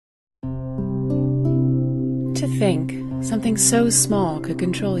think something so small could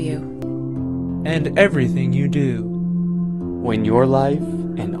control you. And everything you do. When your life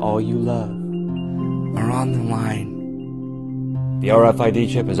and all you love are on the line. The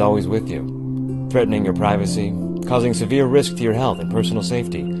RFID chip is always with you, threatening your privacy, causing severe risk to your health and personal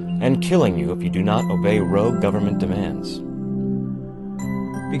safety, and killing you if you do not obey rogue government demands.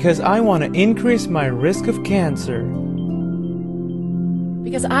 Because I want to increase my risk of cancer.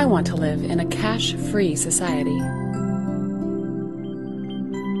 Because I want to live in a cash-free society.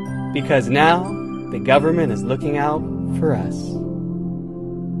 Because now the government is looking out for us.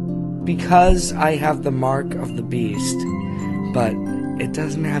 Because I have the mark of the beast, but it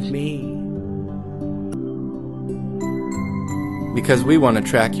doesn't have me. Because we want to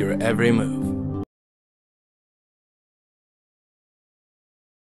track your every move.